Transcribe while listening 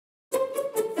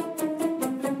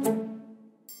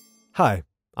Hi,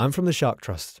 I'm from the Shark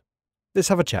Trust. Let's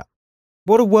have a chat.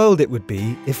 What a world it would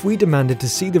be if we demanded to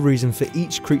see the reason for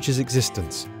each creature's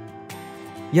existence.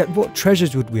 Yet what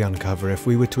treasures would we uncover if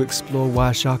we were to explore why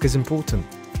a shark is important?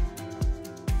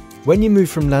 When you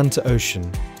move from land to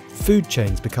ocean, food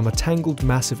chains become a tangled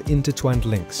mass of intertwined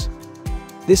links.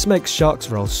 This makes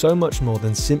sharks' role so much more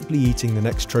than simply eating the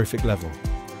next trophic level.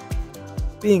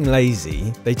 Being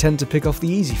lazy, they tend to pick off the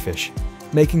easy fish,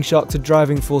 making sharks a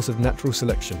driving force of natural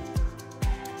selection.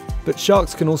 But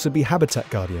sharks can also be habitat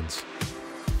guardians.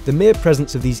 The mere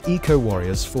presence of these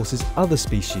eco-warriors forces other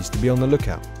species to be on the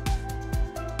lookout.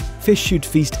 Fish who'd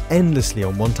feast endlessly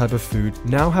on one type of food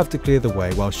now have to clear the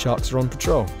way while sharks are on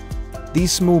patrol.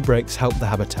 These small breaks help the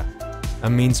habitat,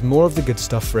 and means more of the good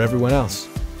stuff for everyone else.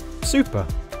 Super!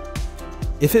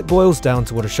 If it boils down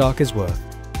to what a shark is worth,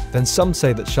 then some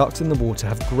say that sharks in the water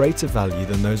have greater value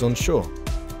than those on shore.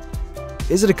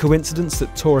 Is it a coincidence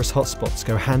that tourist hotspots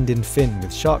go hand in fin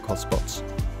with shark hotspots?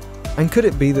 And could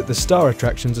it be that the star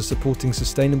attractions are supporting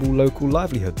sustainable local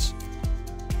livelihoods?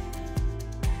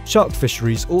 Shark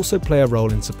fisheries also play a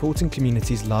role in supporting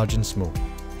communities large and small.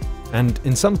 And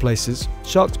in some places,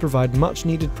 sharks provide much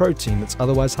needed protein that's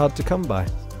otherwise hard to come by.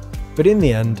 But in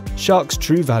the end, sharks'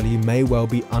 true value may well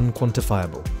be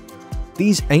unquantifiable.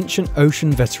 These ancient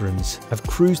ocean veterans have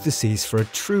cruised the seas for a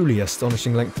truly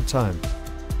astonishing length of time.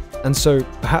 And so,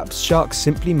 perhaps sharks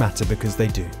simply matter because they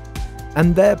do.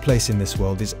 And their place in this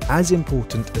world is as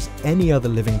important as any other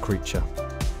living creature.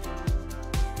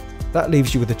 That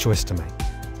leaves you with a choice to make.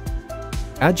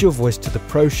 Add your voice to the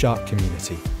pro-shark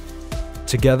community.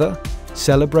 Together,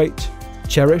 celebrate,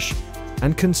 cherish,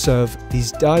 and conserve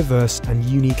these diverse and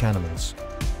unique animals.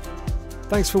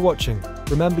 Thanks for watching.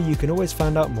 Remember, you can always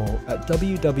find out more at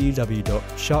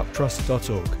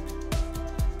www.sharktrust.org.